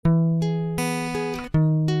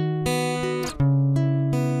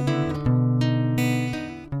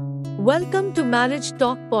Welcome to Marriage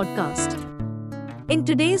Talk podcast. In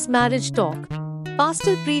today's Marriage Talk,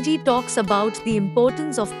 Pastor Preeti talks about the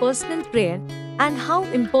importance of personal prayer and how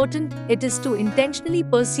important it is to intentionally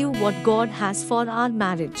pursue what God has for our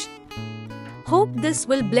marriage. Hope this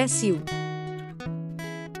will bless you.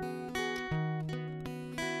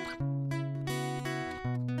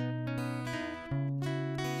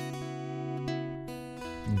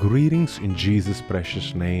 Greetings in Jesus'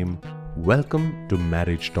 precious name. Welcome to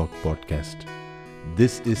Marriage Talk Podcast.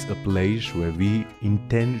 This is a place where we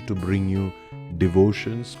intend to bring you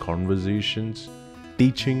devotions, conversations,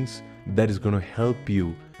 teachings that is going to help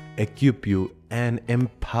you, equip you, and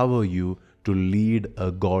empower you to lead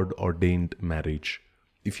a God-ordained marriage.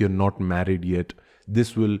 If you're not married yet,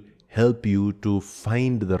 this will help you to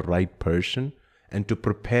find the right person and to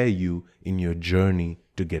prepare you in your journey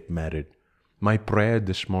to get married. My prayer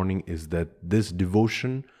this morning is that this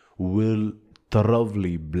devotion will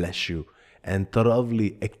thoroughly bless you and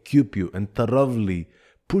thoroughly equip you and thoroughly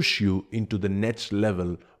push you into the next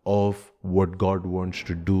level of what God wants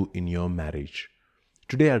to do in your marriage.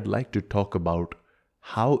 Today I'd like to talk about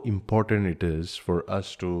how important it is for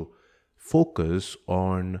us to focus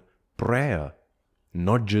on prayer,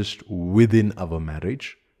 not just within our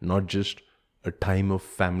marriage, not just a time of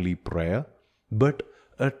family prayer, but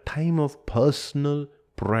a time of personal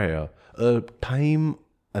prayer, a time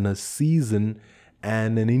and a season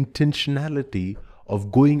and an intentionality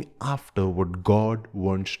of going after what God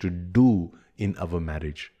wants to do in our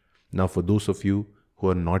marriage. Now, for those of you who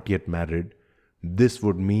are not yet married, this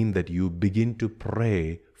would mean that you begin to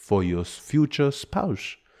pray for your future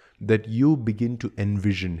spouse, that you begin to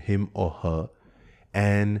envision him or her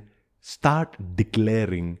and start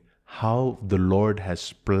declaring how the Lord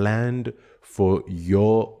has planned for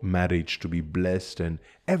your marriage to be blessed and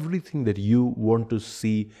everything that you want to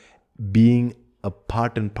see being a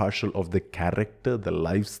part and parcel of the character, the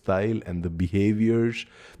lifestyle, and the behaviors,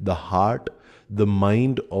 the heart, the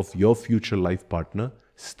mind of your future life partner.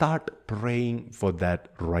 Start praying for that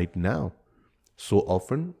right now. So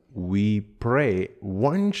often we pray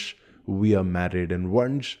once we are married, and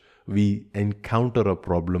once we encounter a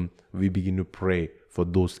problem, we begin to pray for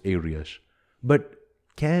those areas. But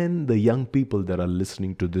can the young people that are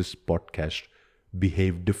listening to this podcast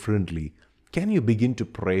behave differently? Can you begin to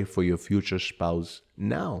pray for your future spouse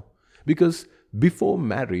now? Because before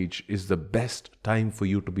marriage is the best time for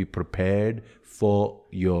you to be prepared for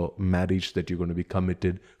your marriage that you're going to be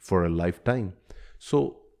committed for a lifetime.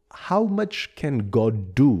 So how much can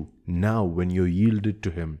God do now when you're yielded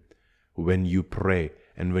to Him? When you pray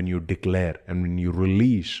and when you declare and when you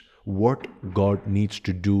release what God needs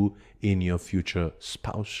to do in your future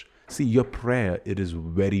spouse. See, your prayer, it is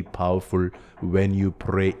very powerful when you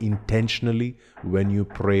pray intentionally, when you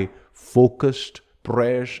pray focused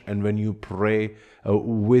prayers, and when you pray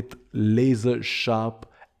with laser sharp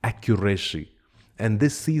accuracy. And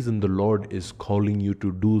this season, the Lord is calling you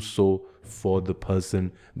to do so for the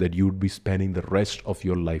person that you would be spending the rest of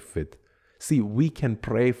your life with. See, we can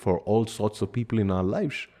pray for all sorts of people in our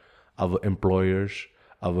lives, our employers,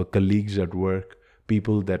 our colleagues at work,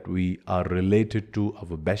 people that we are related to,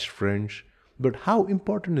 our best friends. But how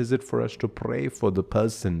important is it for us to pray for the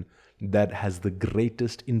person that has the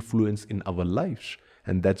greatest influence in our lives?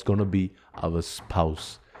 And that's going to be our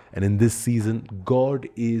spouse. And in this season, God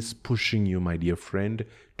is pushing you, my dear friend,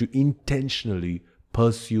 to intentionally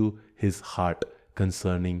pursue His heart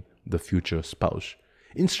concerning the future spouse.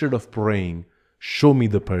 Instead of praying, show me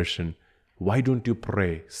the person, why don't you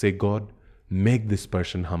pray? Say, God, make this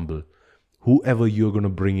person humble. Whoever you're going to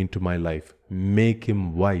bring into my life, make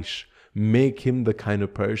him wise. Make him the kind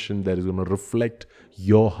of person that is going to reflect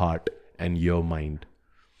your heart and your mind.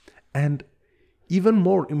 And even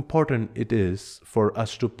more important it is for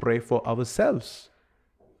us to pray for ourselves.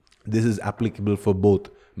 This is applicable for both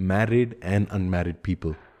married and unmarried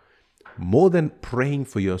people. More than praying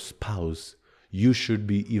for your spouse, you should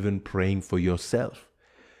be even praying for yourself.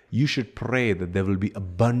 You should pray that there will be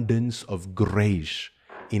abundance of grace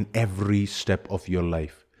in every step of your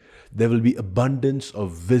life. There will be abundance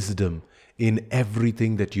of wisdom in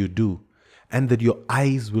everything that you do, and that your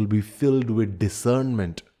eyes will be filled with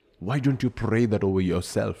discernment. Why don't you pray that over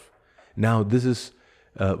yourself? Now, this is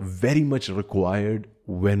very much required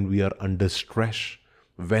when we are under stress,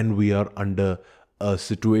 when we are under a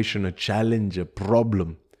situation, a challenge, a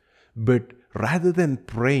problem. But rather than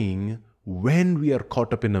praying when we are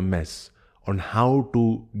caught up in a mess on how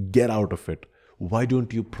to get out of it, why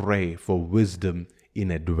don't you pray for wisdom in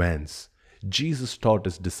advance? Jesus taught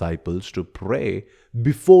His disciples to pray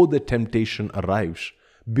before the temptation arrives,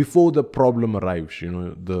 before the problem arrives.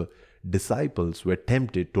 The disciples were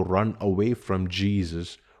tempted to run away from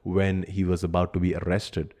Jesus when he was about to be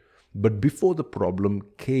arrested. But before the problem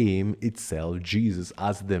came itself, Jesus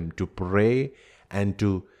asked them to pray and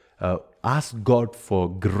to ask God for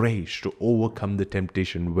grace to overcome the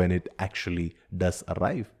temptation when it actually does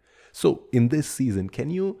arrive. So, in this season,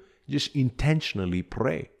 can you just intentionally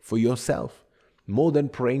pray for yourself? More than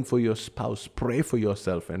praying for your spouse, pray for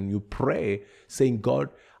yourself. And you pray saying, God,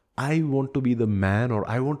 I want to be the man or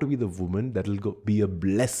I want to be the woman that will be a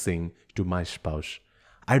blessing to my spouse.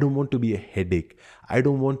 I don't want to be a headache. I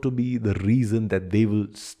don't want to be the reason that they will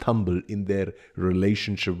stumble in their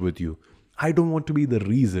relationship with you. I don't want to be the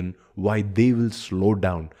reason why they will slow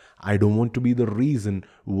down. I don't want to be the reason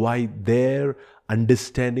why their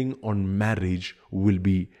understanding on marriage will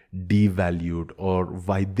be devalued or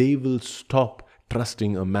why they will stop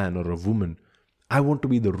trusting a man or a woman. I want to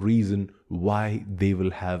be the reason why they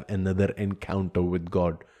will have another encounter with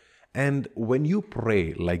God. And when you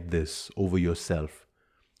pray like this over yourself,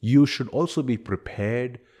 you should also be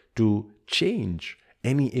prepared to change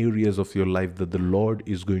any areas of your life that the Lord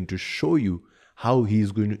is going to show you how He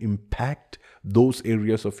is going to impact those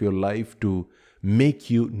areas of your life to make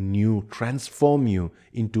you new, transform you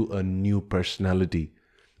into a new personality.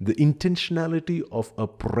 The intentionality of a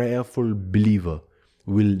prayerful believer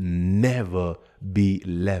will never be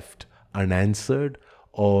left unanswered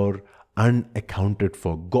or unaccounted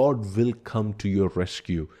for. God will come to your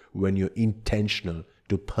rescue when you're intentional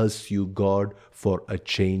to pursue God for a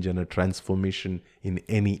change and a transformation in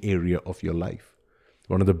any area of your life.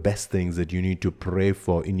 One of the best things that you need to pray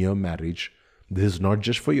for in your marriage, this is not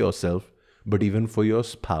just for yourself, but even for your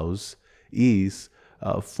spouse, is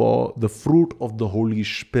for the fruit of the Holy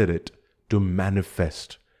Spirit to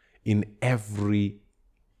manifest in every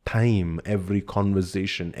time, every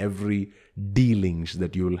conversation, every dealings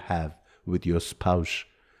that you will have with your spouse.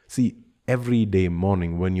 See, every day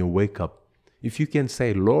morning when you wake up, if you can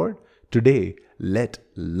say, Lord, today let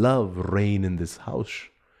love reign in this house.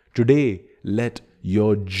 Today let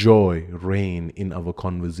your joy reign in our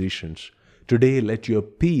conversations. Today let your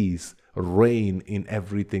peace reign in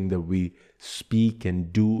everything that we speak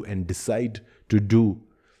and do and decide to do.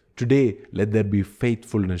 Today let there be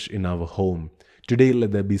faithfulness in our home. Today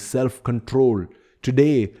let there be self-control.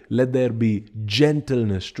 Today let there be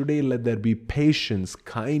gentleness. Today let there be patience,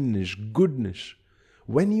 kindness, goodness.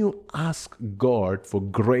 When you ask God for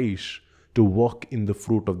grace to walk in the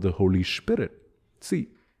fruit of the Holy Spirit, see,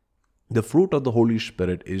 the fruit of the Holy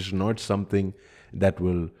Spirit is not something that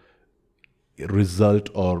will result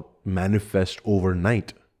or manifest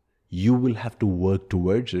overnight. You will have to work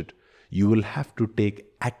towards it. You will have to take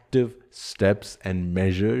active steps and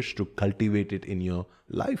measures to cultivate it in your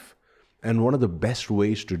life. And one of the best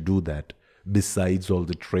ways to do that, besides all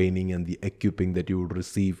the training and the equipping that you will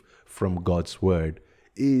receive from God's Word,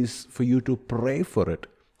 is for you to pray for it,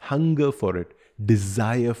 hunger for it,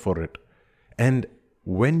 desire for it. And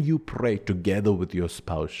when you pray together with your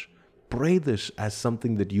spouse, pray this as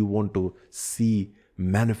something that you want to see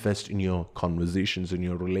manifest in your conversations, in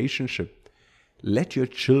your relationship. Let your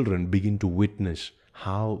children begin to witness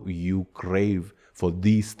how you crave for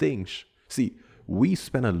these things. See, we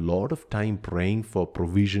spend a lot of time praying for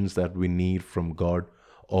provisions that we need from God,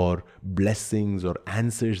 or blessings or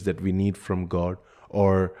answers that we need from God,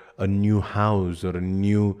 or a new house or a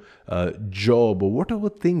new job, or whatever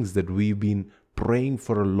things that we've been praying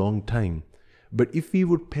for a long time. But if we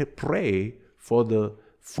would pray for the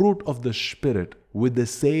fruit of the Spirit with the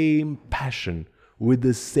same passion, with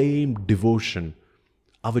the same devotion,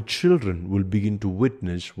 our children will begin to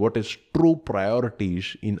witness what is true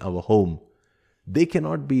priorities in our home. They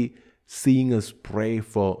cannot be seeing us pray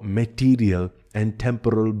for material and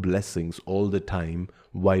temporal blessings all the time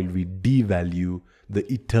while we devalue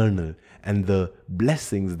the eternal and the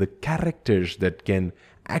blessings, the characters that can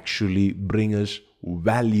actually bring us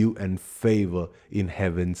value and favor in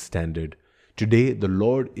heaven's standard. Today, the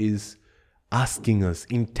Lord is asking us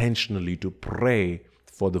intentionally to pray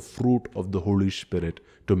for the fruit of the Holy Spirit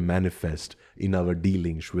to manifest in our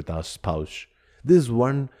dealings with our spouse. This is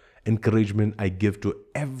one encouragement I give to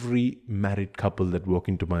every married couple that walk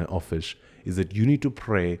into my office, is that you need to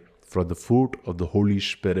pray for the fruit of the Holy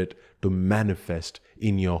Spirit to manifest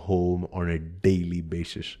in your home on a daily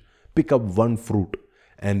basis. Pick up one fruit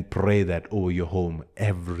and pray that over your home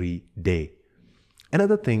every day.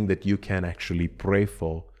 Another thing that you can actually pray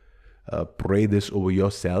for, pray this over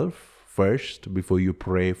yourself first before you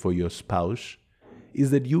pray for your spouse,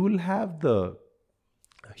 is that you will have the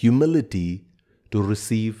humility to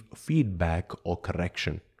receive feedback or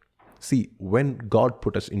correction. See, when God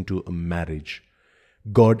put us into a marriage,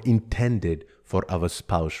 God intended for our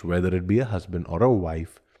spouse, whether it be a husband or a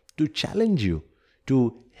wife, to challenge you,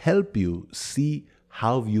 to help you see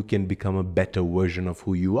how you can become a better version of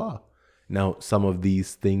who you are. Now, some of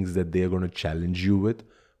these things that they are going to challenge you with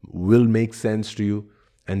will make sense to you,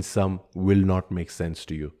 and some will not make sense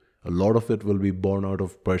to you. A lot of it will be born out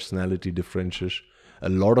of personality differences. A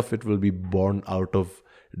lot of it will be born out of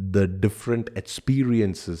the different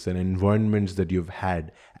experiences and environments that you've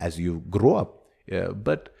had as you grow up.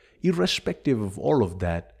 But irrespective of all of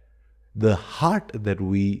that, the heart that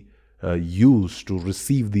we use to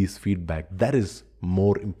receive these feedback, that is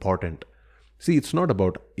more important. See, it's not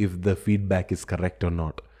about if the feedback is correct or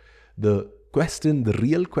not. The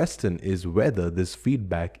real question is whether this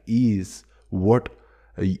feedback is what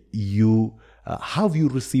how you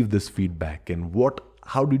receive this feedback, and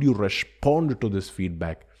how did you respond to this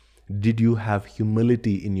feedback? Did you have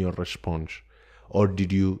humility in your response, or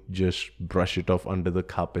did you just brush it off under the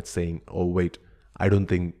carpet saying, oh wait, I don't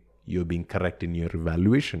think you're being correct in your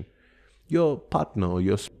evaluation? Your partner or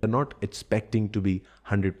you're not expecting to be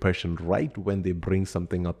 100% right when they bring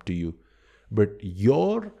something up to you. But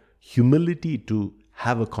your humility to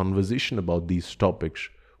have a conversation about these topics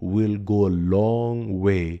will go a long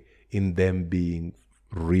way in them being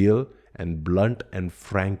real and blunt and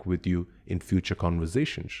frank with you in future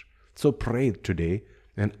conversations. So pray today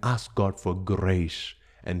and ask God for grace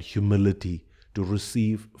and humility to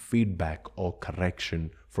receive feedback or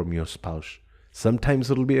correction from your spouse. Sometimes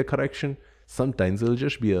it'll be a correction, sometimes it'll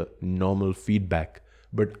just be a normal feedback.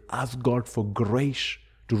 But ask God for grace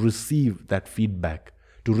to receive that feedback,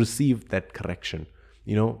 to receive that correction.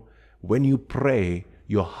 When you pray,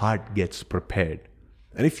 your heart gets prepared.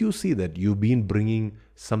 And if you see that you've been bringing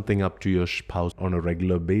something up to your spouse on a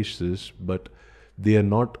regular basis, but they are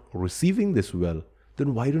not receiving this well,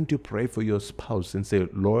 then why don't you pray for your spouse and say,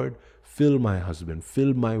 Lord, fill my husband,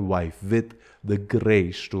 fill my wife with the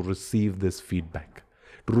grace to receive this feedback,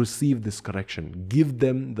 to receive this correction. Give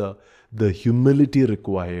them the humility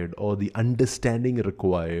required or the understanding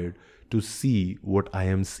required to see what I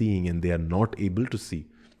am seeing and they are not able to see.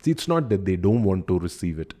 See, it's not that they don't want to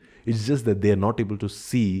receive it. It's just that they are not able to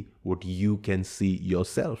see what you can see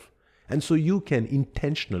yourself. And so you can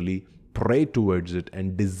intentionally pray towards it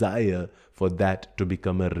and desire for that to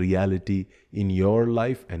become a reality in your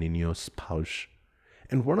life and in your spouse.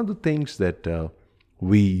 And one of the things that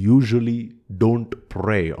we usually don't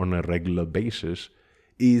pray on a regular basis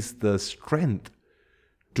is the strength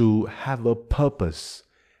to have a purpose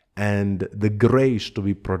and the grace to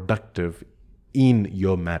be productive in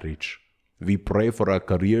your marriage. We pray for our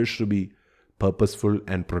careers to be purposeful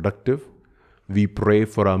and productive. We pray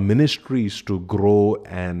for our ministries to grow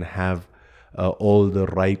and have all the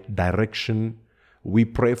right direction. We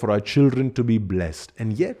pray for our children to be blessed.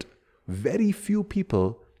 And yet, very few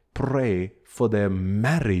people pray for their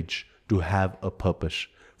marriage to have a purpose,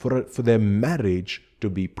 for their marriage to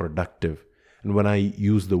be productive. And when I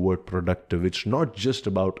use the word productive, it's not just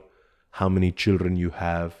about how many children you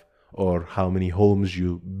have or how many homes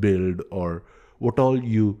you build or what all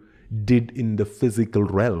you did in the physical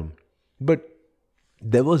realm. But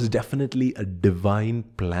there was definitely a divine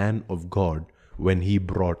plan of God when He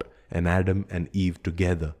brought an Adam and Eve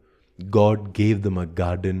together. God gave them a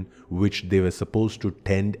garden which they were supposed to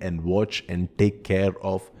tend and watch and take care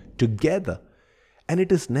of together. And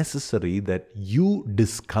it is necessary that you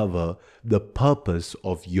discover the purpose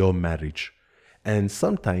of your marriage. And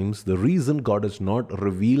sometimes the reason God has not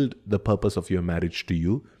revealed the purpose of your marriage to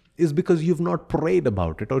you is because you've not prayed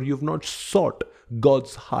about it or you've not sought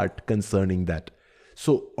God's heart concerning that.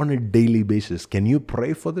 So on a daily basis, can you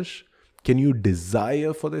pray for this? Can you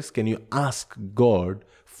desire for this? Can you ask God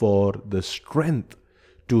for the strength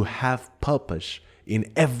to have purpose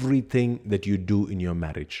in everything that you do in your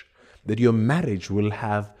marriage? That your marriage will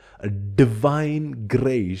have a divine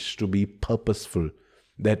grace to be purposeful,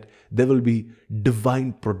 that there will be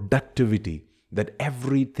divine productivity, that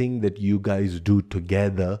everything that you guys do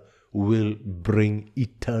together will bring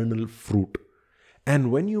eternal fruit.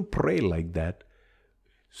 And when you pray like that,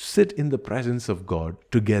 sit in the presence of God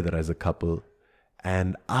together as a couple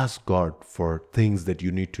and ask God for things that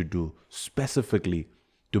you need to do specifically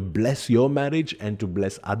to bless your marriage and to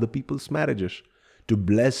bless other people's marriages, to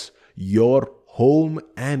bless your home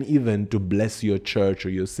and even to bless your church or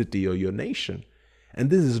your city or your nation. And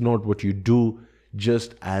this is not what you do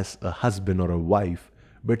just as a husband or a wife,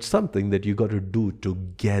 but something that you got to do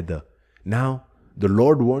together. Now, the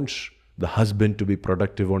Lord wants the husband to be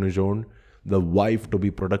productive on his own, the wife to be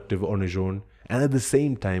productive on his own, and at the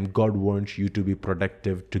same time, God wants you to be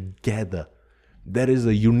productive together. There is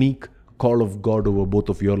a unique call of God over both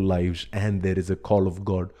of your lives, and there is a call of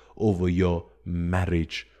God over your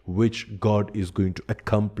marriage, which God is going to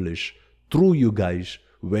accomplish through you guys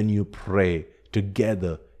when you pray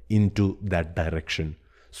together into that direction.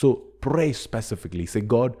 So pray specifically. Say,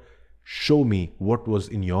 God, show me what was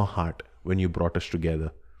in your heart when you brought us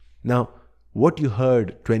together. Now, what you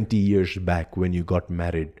heard 20 years back when you got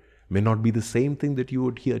married may not be the same thing that you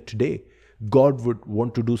would hear today. God would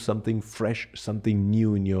want to do something fresh, something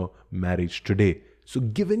new in your marriage today. So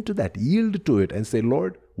give in to that, yield to it, and say,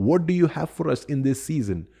 Lord, what do you have for us in this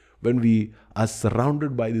season? When we are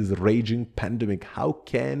surrounded by this raging pandemic, how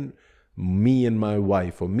can me and my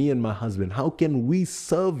wife, or me and my husband, how can we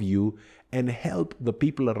serve you and help the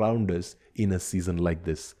people around us in a season like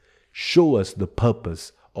this? Show us the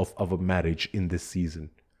purpose of our marriage in this season.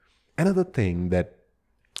 Another thing that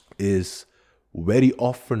is very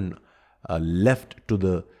often left to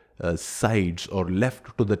the sides, or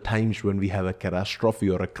left to the times when we have a catastrophe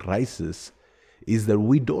or a crisis, is that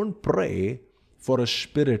we don't pray for a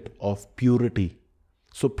spirit of purity.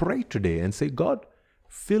 So pray today and say, God,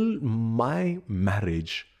 fill my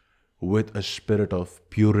marriage with a spirit of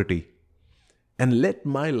purity. And let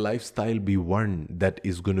my lifestyle be one that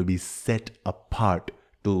is going to be set apart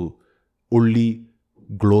to only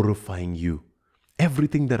glorifying you.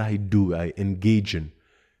 Everything that I do, I engage in,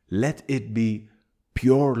 let it be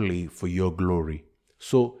purely for your glory.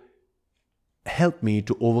 So help me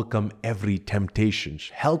to overcome every temptation.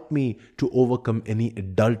 Help me to overcome any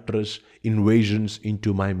adulterous invasions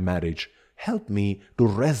into my marriage. Help me to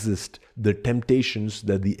resist the temptations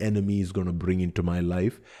that the enemy is going to bring into my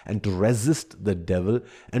life, and to resist the devil,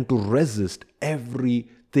 and to resist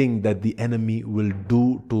everything that the enemy will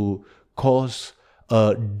do to cause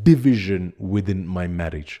a division within my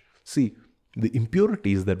marriage. See, the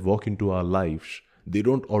impurities that walk into our lives, they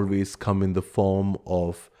don't always come in the form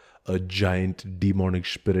of a giant demonic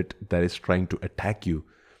spirit that is trying to attack you.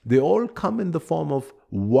 They all come in the form of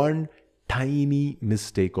one tiny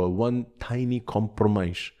mistake or one tiny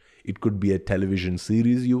compromise. It could be a television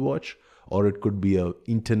series you watch, or it could be an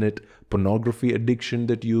internet pornography addiction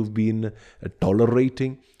that you've been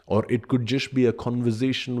tolerating, or it could just be a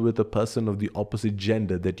conversation with a person of the opposite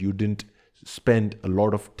gender that you didn't spend a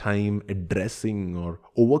lot of time addressing or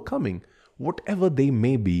overcoming. Whatever they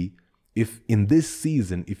may be, if in this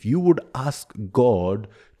season, if you would ask God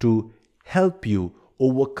to help you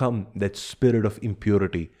overcome that spirit of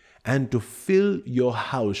impurity and to fill your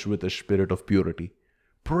house with a spirit of purity,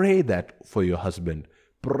 pray that for your husband.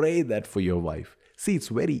 Pray that for your wife. See, it's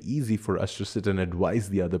very easy for us to sit and advise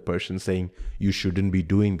the other person saying, you shouldn't be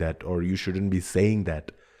doing that, or you shouldn't be saying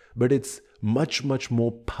that. But it's much, much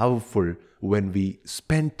more powerful when we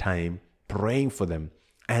spend time praying for them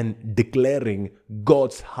and declaring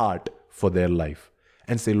God's heart for their life.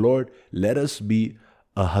 And say, Lord, let us be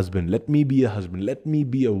a husband. Let me be a husband. Let me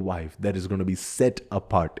be a wife that is going to be set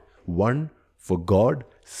apart. One, for God.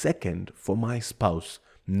 Second, for my spouse.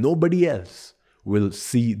 Nobody else will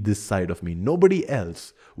see this side of me. Nobody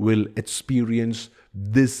else will experience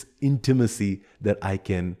this intimacy that I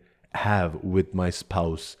can have with my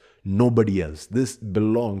spouse. Nobody else. This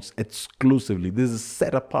belongs exclusively. This is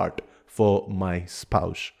set apart for my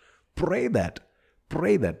spouse. Pray that.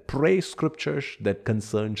 Pray that. Pray scriptures that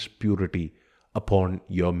concerns purity upon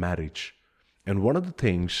your marriage. And one of the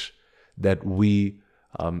things that we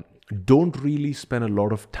don't really spend a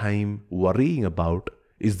lot of time worrying about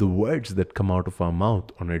is the words that come out of our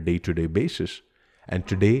mouth on a day-to-day basis. And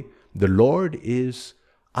today, the Lord is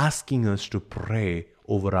asking us to pray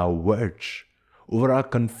over our words, over our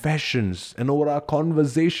confessions, and over our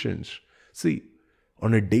conversations. See,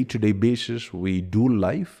 on a day-to-day basis, we do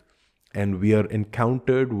life, and we are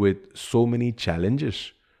encountered with so many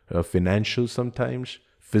challenges, financial sometimes,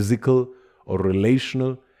 physical or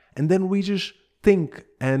relational, and then we just think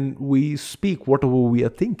and we speak whatever we are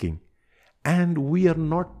thinking. And we are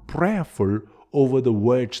not prayerful over the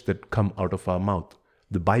words that come out of our mouth.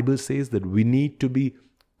 The Bible says that we need to be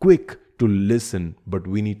quick to listen, but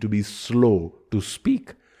we need to be slow to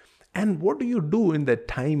speak. And what do you do in that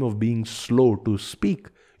time of being slow to speak?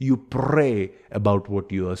 You pray about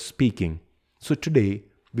what you are speaking. So today,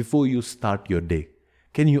 before you start your day,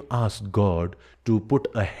 can you ask God to put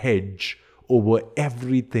a hedge over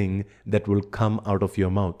everything that will come out of your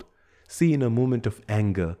mouth? See, in a moment of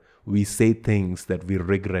anger, we say things that we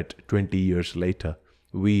regret 20 years later.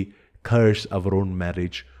 We curse our own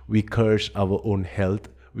marriage. We curse our own health.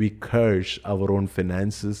 We curse our own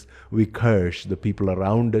finances. We curse the people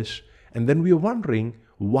around us. And then we are wondering,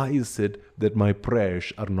 why is it that my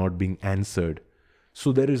prayers are not being answered?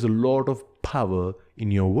 So there is a lot of power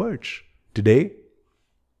in your words. Today,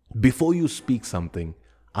 Before you speak something,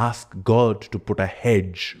 ask God to put a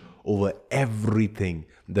hedge over everything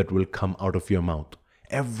that will come out of your mouth.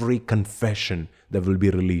 Every confession that will be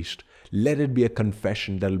released. Let it be a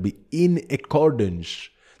confession that will be in accordance,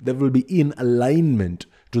 that will be in alignment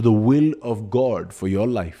to the will of God for your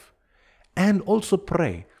life. And also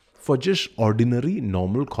pray for just ordinary,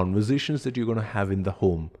 normal conversations that you're going to have in the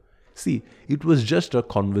home. See, it was just a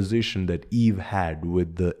conversation that Eve had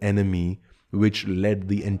with the enemy, which led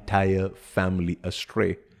the entire family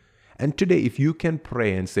astray. And today, if you can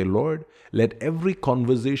pray and say, Lord, let every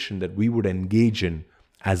conversation that we would engage in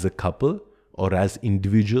as a couple or as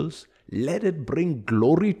individuals, let it bring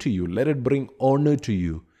glory to you, let it bring honor to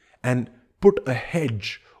you, and put a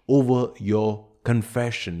hedge over your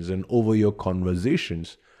confessions and over your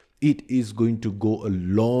conversations. It is going to go a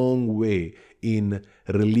long way in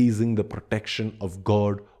releasing the protection of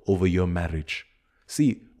God over your marriage.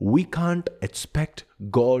 See, we can't expect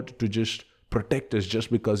God to just protect us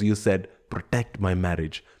just because you said, protect my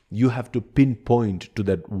marriage. You have to pinpoint to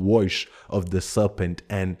that voice of the serpent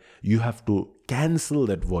and you have to cancel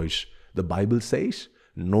that voice. The Bible says,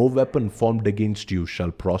 no weapon formed against you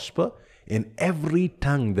shall prosper, and every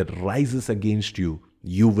tongue that rises against you,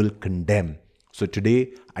 you will condemn. So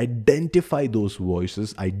today, identify those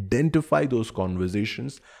voices, identify those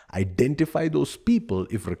conversations, identify those people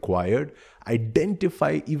if required,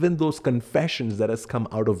 identify even those confessions that has come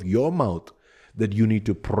out of your mouth that you need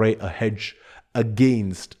to pray a hedge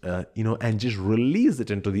against, and just release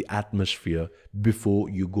it into the atmosphere before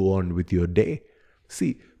you go on with your day.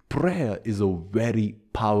 See, prayer is a very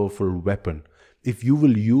powerful weapon. If you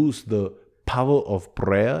will use the power of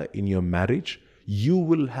prayer in your marriage, you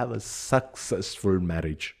will have a successful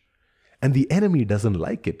marriage. And the enemy doesn't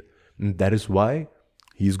like it. And that is why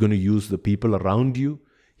he's going to use the people around you.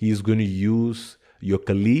 He's going to use your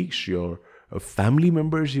colleagues, your family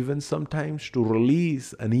members even sometimes to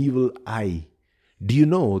release an evil eye. Do you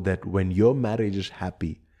know that when your marriage is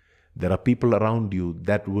happy, there are people around you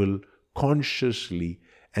that will consciously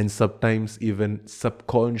and sometimes even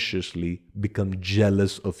subconsciously become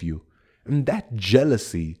jealous of you? And that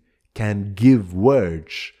jealousy can give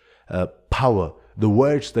words power, the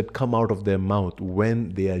words that come out of their mouth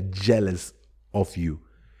when they are jealous of you.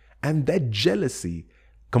 And that jealousy,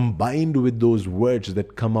 combined with those words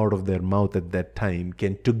that come out of their mouth at that time,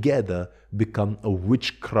 can together become a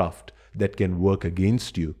witchcraft that can work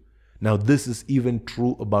against you. Now, this is even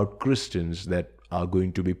true about Christians that are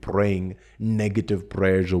going to be praying negative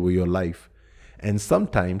prayers over your life. And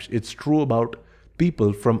sometimes it's true about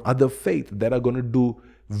people from other faith that are going to do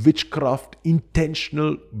witchcraft,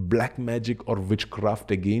 intentional black magic or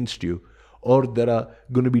witchcraft against you. Or there are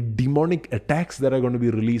going to be demonic attacks that are going to be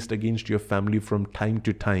released against your family from time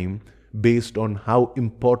to time based on how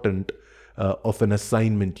important of an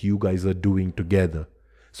assignment you guys are doing together.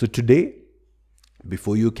 So today,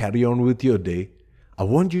 before you carry on with your day, I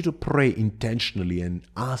want you to pray intentionally and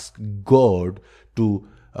ask God to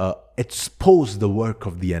expose the work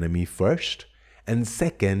of the enemy first. And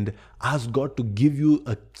second, ask God to give you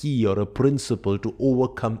a key or a principle to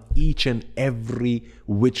overcome each and every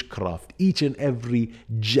witchcraft, each and every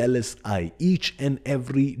jealous eye, each and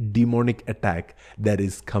every demonic attack that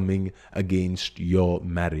is coming against your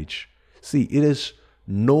marriage. See, it is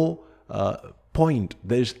no point,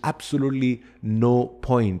 there's absolutely no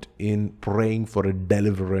point in praying for a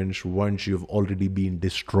deliverance once you've already been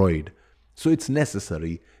destroyed. So it's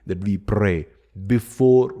necessary that we pray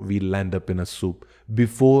before we land up in a soup,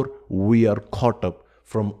 before we are caught up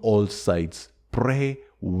from all sides. Pray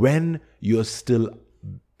when you're still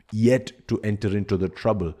yet to enter into the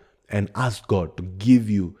trouble and ask God to give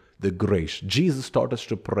you the grace. Jesus taught us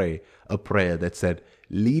to pray a prayer that said,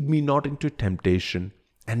 lead me not into temptation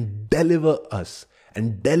and deliver us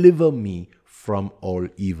and deliver me from all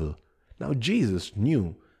evil. Now, Jesus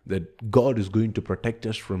knew that God is going to protect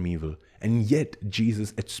us from evil. And yet,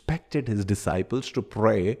 Jesus expected his disciples to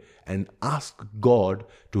pray and ask God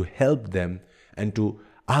to help them and to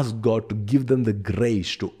ask God to give them the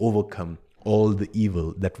grace to overcome all the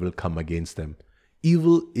evil that will come against them.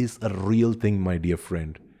 Evil is a real thing, my dear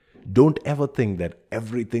friend. Don't ever think that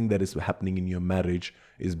everything that is happening in your marriage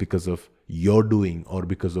is because of your doing or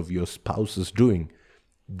because of your spouse's doing.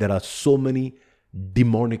 There are so many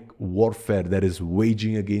demonic warfare that is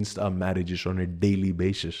waging against our marriages on a daily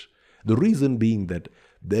basis. The reason being that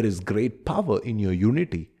there is great power in your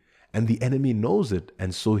unity and the enemy knows it,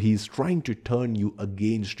 and so he's trying to turn you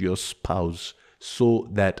against your spouse so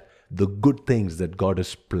that the good things that God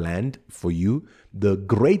has planned for you, the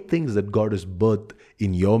great things that God has birthed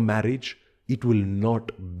in your marriage, it will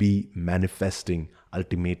not be manifesting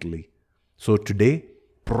ultimately. So today,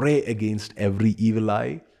 Pray against every evil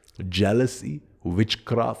eye, jealousy,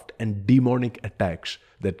 witchcraft, and demonic attacks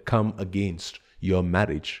that come against your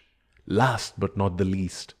marriage. Last but not the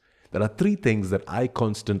least, there are three things that I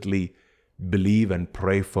constantly believe and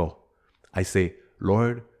pray for. I say,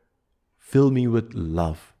 Lord, fill me with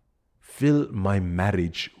love. Fill my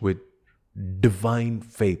marriage with divine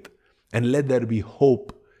faith. And let there be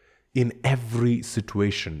hope in every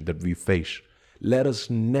situation that we face. Let us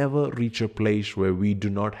never reach a place where we do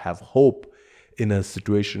not have hope in a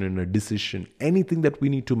situation, in a decision, anything that we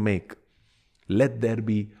need to make. Let there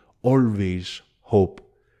be always hope.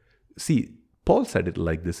 See, Paul said it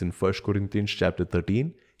like this in 1 Corinthians chapter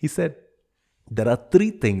 13. He said, there are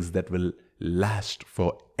three things that will last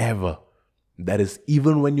forever. That is,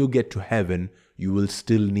 even when you get to heaven, you will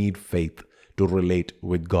still need faith to relate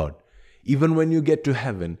with God. Even when you get to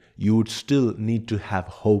heaven, you would still need to have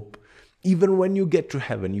hope. Even when you get to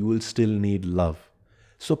heaven, you will still need love.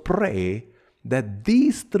 So pray that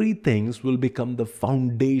these three things will become the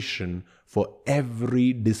foundation for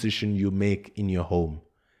every decision you make in your home.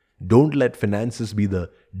 Don't let finances be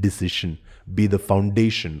the decision, be the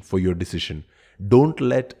foundation for your decision. Don't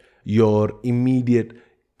let your immediate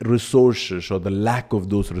resources or the lack of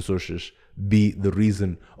those resources be the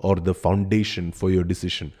reason or the foundation for your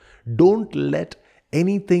decision. Don't let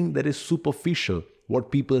anything that is superficial,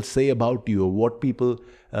 what people say about you or what people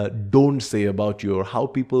don't say about you or how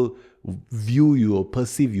people view you or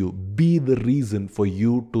perceive you, be the reason for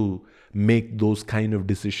you to make those kind of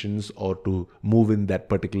decisions or to move in that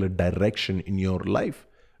particular direction in your life.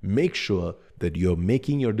 Make sure that you're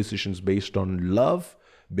making your decisions based on love,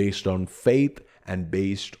 based on faith, and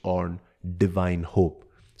based on divine hope.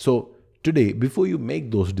 So today, before you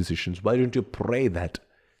make those decisions, why don't you pray that?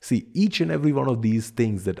 See, each and every one of these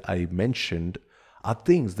things that I mentioned are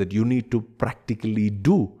things that you need to practically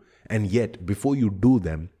do. And yet, before you do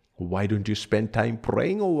them, why don't you spend time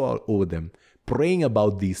praying over them, praying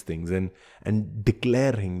about these things and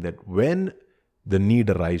declaring that when the need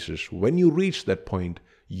arises, when you reach that point,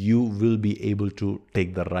 you will be able to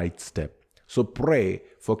take the right step. So pray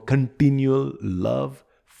for continual love,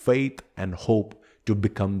 faith, and hope to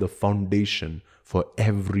become the foundation for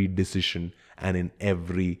every decision and in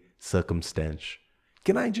every circumstance.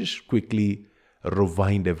 Can I just quickly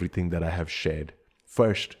rewind everything that I have shared?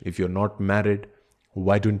 First, if you're not married,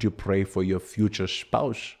 why don't you pray for your future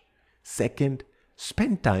spouse? Second,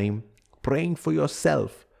 spend time praying for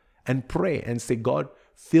yourself and pray and say, God,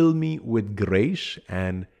 fill me with grace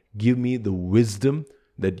and give me the wisdom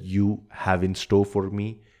that you have in store for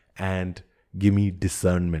me and give me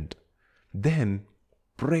discernment. Then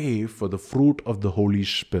pray for the fruit of the Holy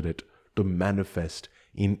Spirit to manifest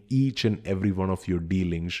in each and every one of your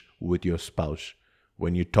dealings with your spouse.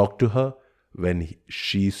 When you talk to her, when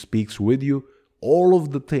she speaks with you, all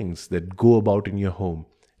of the things that go about in your home,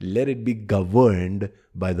 let it be governed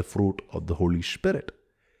by the fruit of the Holy Spirit.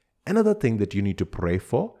 Another thing that you need to pray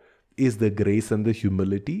for is the grace and the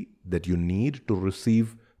humility that you need to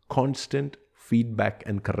receive constant feedback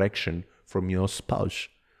and correction from your spouse.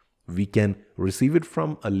 We can receive it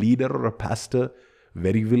from a leader or a pastor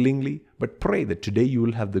very willingly, but pray that today you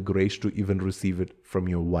will have the grace to even receive it from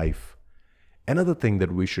your wife. Another thing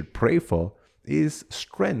that we should pray for is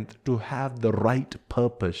strength to have the right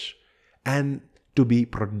purpose and to be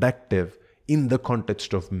productive in the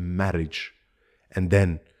context of marriage. And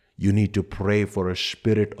then you need to pray for a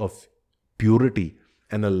spirit of purity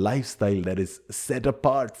and a lifestyle that is set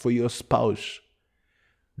apart for your spouse.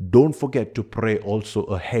 Don't forget to pray also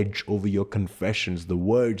a hedge over your confessions, the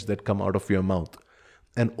words that come out of your mouth,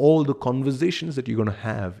 and all the conversations that you're going to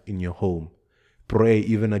have in your home. Pray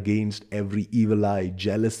even against every evil eye,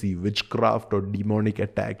 jealousy, witchcraft, or demonic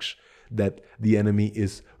attacks that the enemy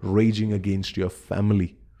is raging against your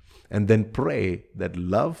family. And then pray that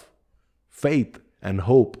love, faith, and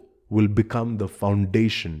hope will become the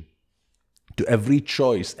foundation to every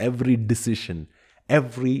choice, every decision,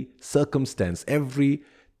 every circumstance,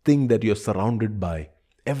 everything that you're surrounded by,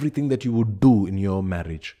 everything that you would do in your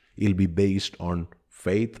marriage. It'll be based on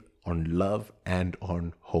faith, on love, and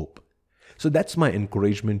on hope. So that's my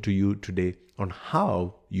encouragement to you today on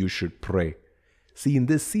how you should pray. See, in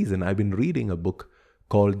this season, I've been reading a book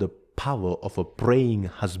called The Power of a Praying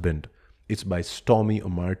Husband. It's by Stormy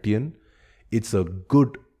Omartian. It's a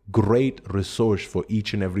great resource for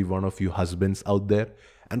each and every one of you husbands out there.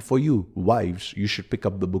 And for you wives, you should pick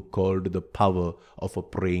up the book called The Power of a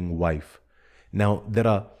Praying Wife. Now, there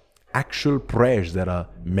are actual prayers that are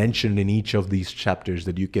mentioned in each of these chapters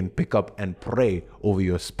that you can pick up and pray over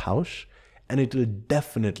your spouse. And it will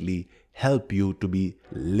definitely help you to be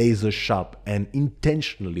laser sharp and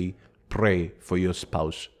intentionally pray for your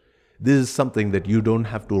spouse. This is something that you don't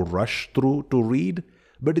have to rush through to read,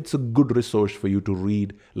 but it's a good resource for you to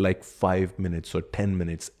read like 5 minutes or 10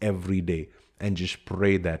 minutes every day and just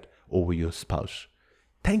pray that over your spouse.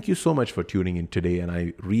 Thank you so much for tuning in today, and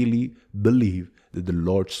I really believe that the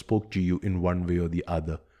Lord spoke to you in one way or the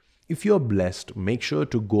other. If you're blessed, make sure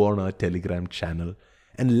to go on our Telegram channel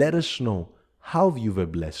and let us know how you were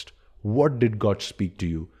blessed. What did God speak to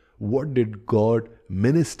you? What did God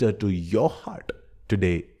minister to your heart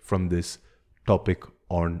today from this topic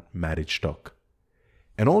on Marriage Talk?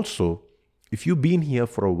 And also, if you've been here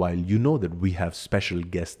for a while, you know that we have special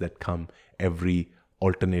guests that come every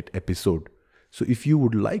alternate episode. So if you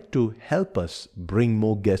would like to help us bring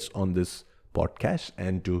more guests on this podcast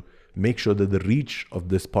and to make sure that the reach of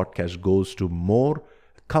this podcast goes to more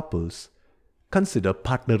couples, consider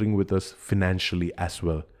partnering with us financially as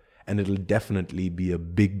well. And it'll definitely be a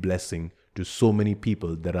big blessing to so many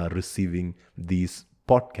people that are receiving these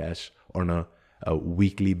podcasts on a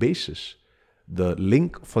weekly basis. The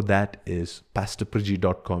link for that is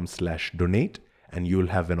pastorpriji.com/donate, and you'll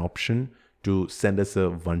have an option to send us a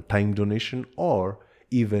one-time donation or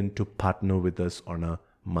even to partner with us on a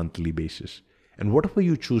monthly basis. And whatever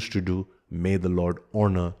you choose to do, may the Lord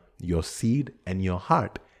honor your seed and your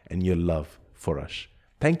heart and your love for us.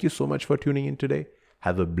 Thank you so much for tuning in today.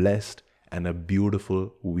 Have a blessed and a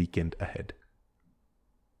beautiful weekend ahead.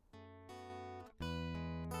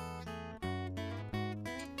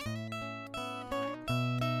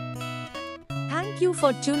 Thank you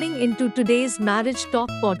for tuning into today's Marriage Talk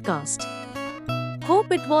podcast.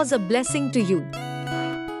 Hope it was a blessing to you.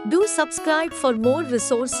 Do subscribe for more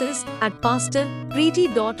resources at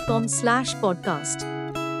pastorpreeti.com/podcast.